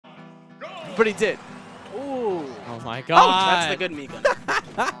but he did. Ooh. Oh my god. That's the good Mika.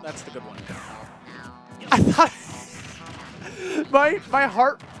 That's the good one. I thought my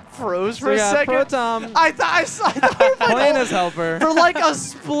heart froze for a second. Protom I thought you were playing as helper. for like a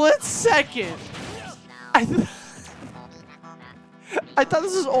split second. I thought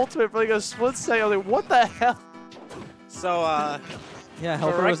this was ultimate for like a split second. I was like, what the hell? So, Yeah,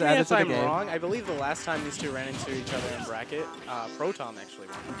 helper correct was me added if to the I'm game. wrong. I believe the last time these two ran into each other in bracket, Protom actually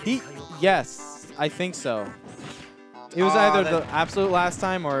won. Yes, I think so. It was either the absolute last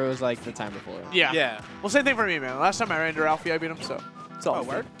time or it was like the time before. Yeah. Yeah. Well, same thing for me, man. Last time I ran into Ralphie, I beat him, so it's all Oh, good.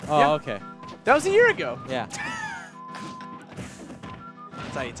 word? Oh, Yeah. okay. That was a year ago. Yeah.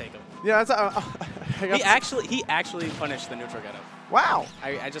 That's how you take him. Yeah, that's. He actually punished the neutral getup. Wow.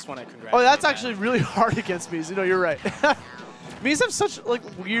 I just want to congratulate. Oh, that's Matt. actually really hard against me. So, you're right. Me's have such like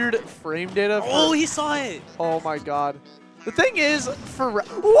weird frame data. Oh, he saw it. Oh my god. The thing is, for what?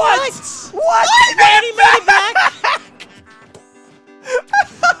 What? And he made it back.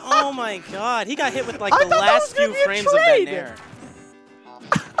 Oh my god, he got hit with like I the thought that was last gonna few be a frames of that trade. nair.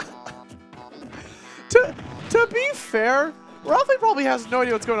 To be fair, Ralphie probably has no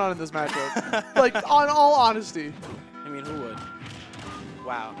idea what's going on in this matchup. Like, on all honesty. I mean, who would?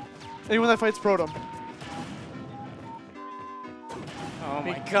 Wow. Anyone that fights Protom. Oh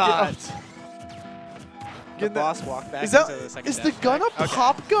my god. The Get boss walked back Is that into the second is the dash gun a back. Okay.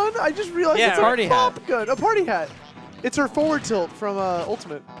 pop gun? I just realized Yeah, it's a party pop hat. gun. A party hat. It's her forward tilt from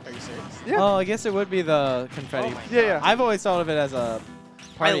Ultimate. Are you serious? Yeah. Oh, I guess it would be the confetti. Oh my Yeah, yeah. I've always thought of it as a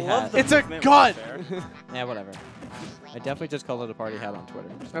party I love hat. the It's a movement gun. right there. Yeah, whatever. I definitely just called it a party hat on Twitter.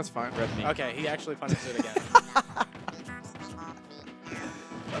 That's fine. Rip me. Okay, he actually punished it again.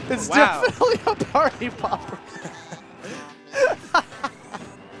 It's Wow. definitely a party popper.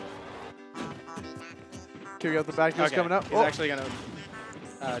 Okay, we got the back nose coming up. He's Oh, actually gonna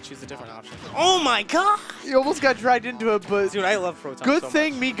choose a different option. Oh my god! you almost got dragged into it, but Dude, I love Protom good so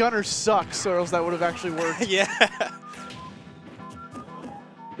thing much. me gunner sucks, or else that would have actually worked. Yeah.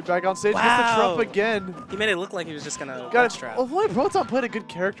 Get back on stage, gets the Wow. trump again. He made it look like he was just gonna Got ledge it. trap. Oh, boy, Protom played a good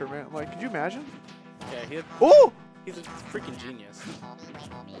character, man. Like, could you imagine? Yeah, Oh! he's a freaking genius.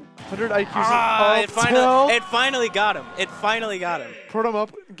 100 IQs. Ah, up it tilt. finally got him. It finally got him. Protom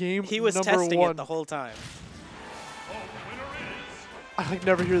up game He was number testing 1. it the whole time. I like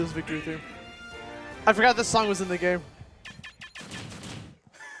never hear this victory theme. I forgot this song was in the game.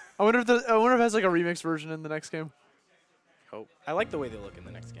 I wonder if it has like a remix version in the next game. Hope. I like the way they look in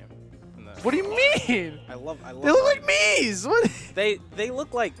the next game. What do you mean? I love. They look like me's. What? They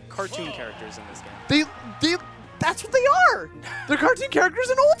look like cartoon characters in this game. That's what they are. They're cartoon characters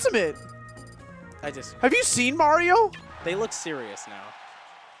in Ultimate. Have you seen Mario? They look serious now.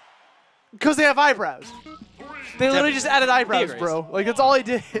 Because they have eyebrows. They literally just added eyebrows, He bro. Like, that's all I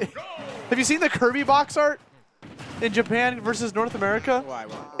did. Have you seen the Kirby box art in Japan versus North America? Why?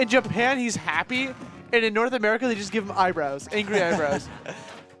 In Japan, he's happy, and in North America, they just give him eyebrows, angry eyebrows.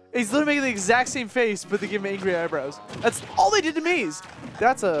 He's literally making the exact same face, but they give him angry eyebrows. That's all they did to Mies.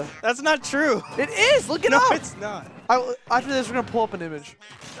 That's not true. It is. Look it up. No, it's not. After this, we're gonna pull up an image.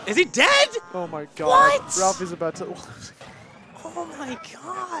 Is he dead? Oh my god. What? Ralphie's about to. Oh my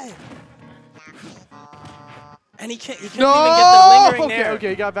god. And he couldn't even No! get the lingering Okay, dare. okay,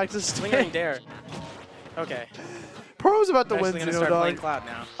 he got back to stage. Lingering dare. Okay. Prom's about to I'm win actually gonna Xeno, start playing dog. Cloud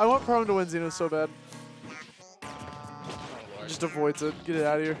now. I want Prom to win Xeno so bad. Oh, Lord. Just avoids it. Get it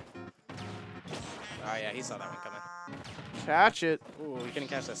out of here. Oh yeah, he saw that one coming. Catch it. Ooh, we couldn't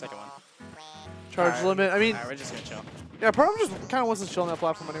catch that second one. Charge Alright. limit. I mean, Alright, we're just gonna chill. yeah, Prom just kind of wants to chill on that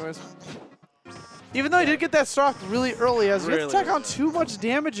platform anyways. Even though he did get that stock really early, as he had to Really tack on early. too much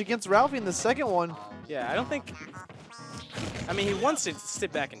damage against Ralphie in the second one. Yeah, I don't think. I mean, he wants to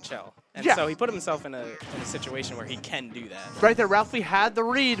sit back and chill, and Yeah. so he put himself in a situation where he can do that. Right there, Ralphie had the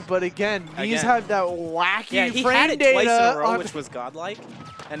read, but again, he's Again. had that wacky Yeah, he frame had it data twice in a row, on- which was godlike,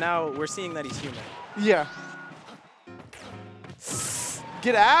 and now we're seeing that he's human. Yeah.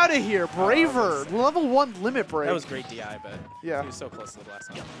 Get out of here, Braver. Level 1 limit break. That was great DI, but Yeah. he was so close to the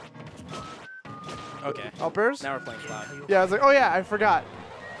blast zone. Okay. Up airs? Now we're playing Cloud. Yeah, I was like, oh yeah, I forgot.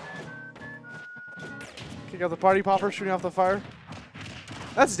 Kick out the party popper, shooting off the fire.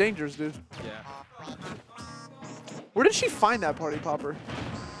 That's dangerous, dude. Yeah. Where did she find that party popper?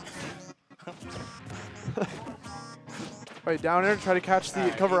 Right, down there, try to catch the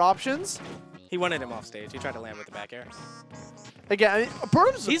Alright, cover options. He wanted him off stage. He tried to land with the back air. Again, I mean,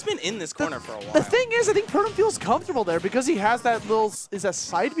 Protom's, He's been in this corner for a while. the thing is, I think Protom feels comfortable there because he has that little, is that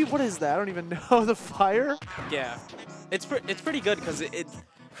side B? What is that? I don't even know. The fire? Yeah. It's pretty good because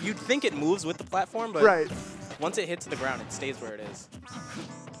you'd think it moves with the platform, but Right. once it hits the ground, it stays where it is.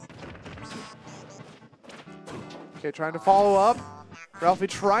 Okay, trying to follow up. Ralphie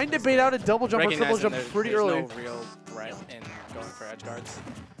trying to bait out a double jump or triple Recognizing jump pretty there's early. no real threat in going for edge guards.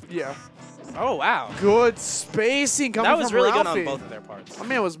 Yeah. Oh, wow. Good spacing coming That was from really Ralphie. good on both of their parts. My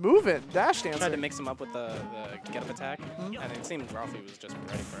man was moving, dash dancing. Tried to mix him up with the get-up attack, and it seemed Ralphie was just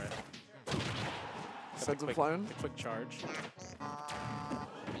ready for it. Sends him flying. The quick charge.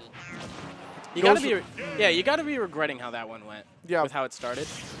 You gotta be regretting how that one went. Yeah. With how it started.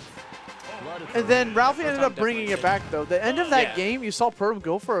 And then Ralphie ended up bringing it back, though. The end of that Yeah. game, you saw Protom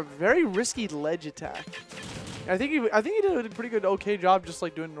go for a very risky ledge attack. I think he did a pretty good, okay job just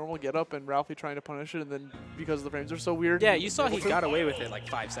like doing normal get up and Ralphie trying to punish it, and then because the frames are so weird. Yeah, you saw he got away with it like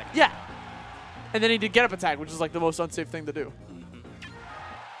 5 seconds. Yeah. And then he did get up attack, which is like the most unsafe thing to do.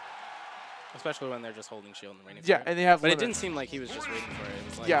 Especially when they're just holding shield and waiting for Yeah, it. and they have But limit. it didn't seem like he was just waiting for it. It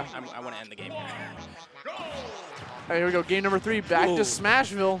was like, Yeah. I want to end the game here. All right, here we go. Game number 3, back to Ooh.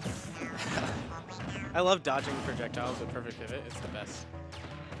 Smashville. I love dodging projectiles with perfect pivot. It's the best.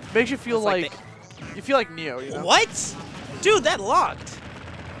 Makes you feel It's like like you feel like Neo, you know? What? Dude, that locked.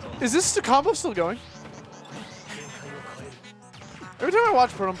 Is this the combo still going? Every time I watch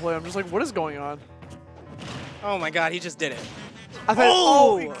Protom play, I'm just like, what is going on? Oh my god, he just did it. I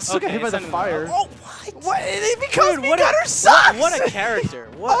thought, he still got okay, hit by the send him fire. Oh, what? What? It becomes Dude, me gutter sucks! What a character.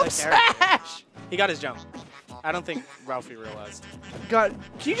 What a character. Smash! He got his jump. I don't think Ralphie realized. God,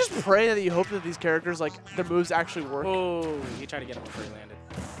 can you just pray that you hope that these characters, like, their moves actually work? Oh, he tried to get him before he landed.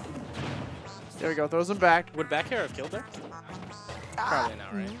 There we go, throws him back. Would back air have killed there? Probably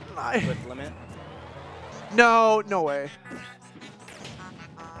not, right? I- With limit. No, no way.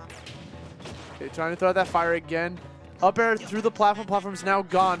 Okay, trying to throw out that fire again. Up air through the platform. Platform's now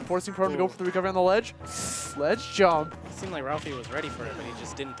gone, forcing Protom to go for the recovery on the ledge. Ledge jump. It seemed like Ralphie was ready for it, but he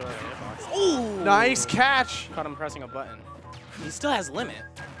just didn't throw it in the hitbox. Ooh. Nice catch. Caught him pressing a button. He still has limit.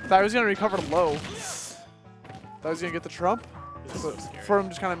 Thought he was going to recover low. Thought he was going to get the trump. This is so scary. Protom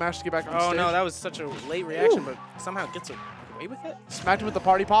just kind of mashed to get back on Oh stage. no, that was such a late reaction, Ooh. but somehow gets away with it. Smacked him with the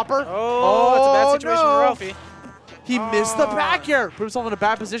party popper. Oh, it's a bad situation no. for Ralphie. He missed the back air. Put himself in a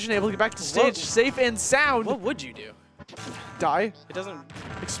bad position, able to get back to stage safe and sound. What would you do? Die. It doesn't.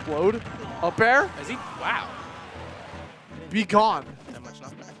 Explode. Up air. Is he? Wow. Be gone. That much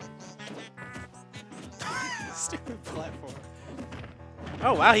knockback. Stupid platform.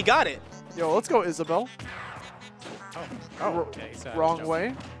 Oh wow, he got it. Yo, let's go, Isabel. Oh, okay. So Wrong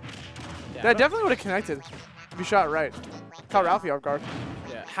way. Yeah, That definitely would have connected. If you shot right. Caught Ralphie off guard.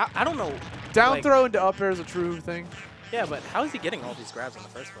 Yeah. How, I don't know. Down like, throw into up air is a true thing. Yeah, but how is he getting all these grabs in the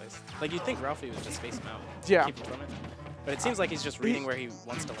first place? Like you'd think Ralphie would just space him out. Yeah. Keep him from it. But it seems like he's just reading where he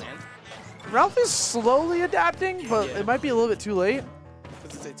wants to land. Ralphie's slowly adapting, but Yeah. it might be a little bit too late.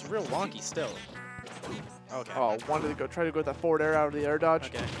 It's real wonky still. Okay. Oh, wanted to go try to go with that forward air out of the air dodge.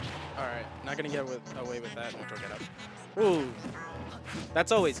 Okay. All right. Not gonna get away with that. Neutral get up. Ooh.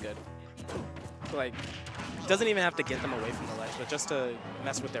 That's always good. Like, doesn't even have to get them away from the ledge, but just to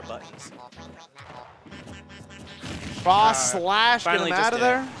mess with their buttons. Boss slash, get finally him just out of did it.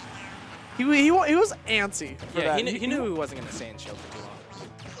 there. He was antsy for Yeah, that. he knew he wasn't gonna stay in shield for too long.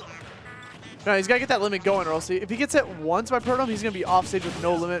 No, he's got to get that limit going, or else if he gets hit once by Protom, he's going to be off stage with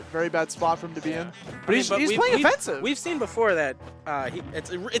no limit. Very bad spot for him to be in. But he's playing offensive. We've seen before that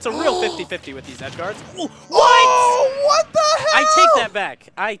it's a real 50-50 with these edge guards. Ooh, Oh, what the hell? I take that back.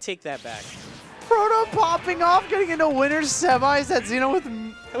 I take that back. Protom popping off, getting into winner's semis at Xeno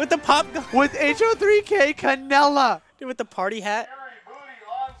With the pop gun. with Ho3K Canella. Dude, with the party hat.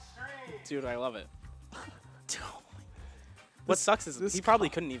 Dude, I love it. What sucks is he probably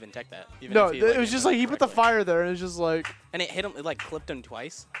couldn't even tech that. Even No, if he, it was just like he put the correctly. fire there, and it's just like. And it hit him, it like clipped him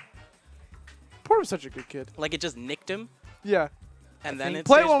twice. Protom's such a good kid. Like it just nicked him. Yeah. And then it's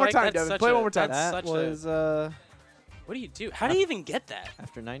Play it one more time, Devin. Play it one more time. That was What do you do? How do you even get that?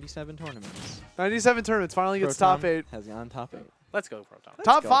 after 97 tournaments. 97 tournaments, finally gets Protom top 8. has gone top 8. Let's go, Protom.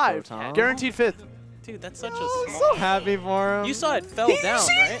 Top go, 5. Protom. Guaranteed 5th. Dude, that's such Oh, a I'm small. so happy for him. You saw it fell You down,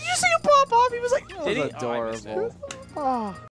 see, right? you see him pop off? He was like, That Did was he? Oh, I missed it. adorable. oh.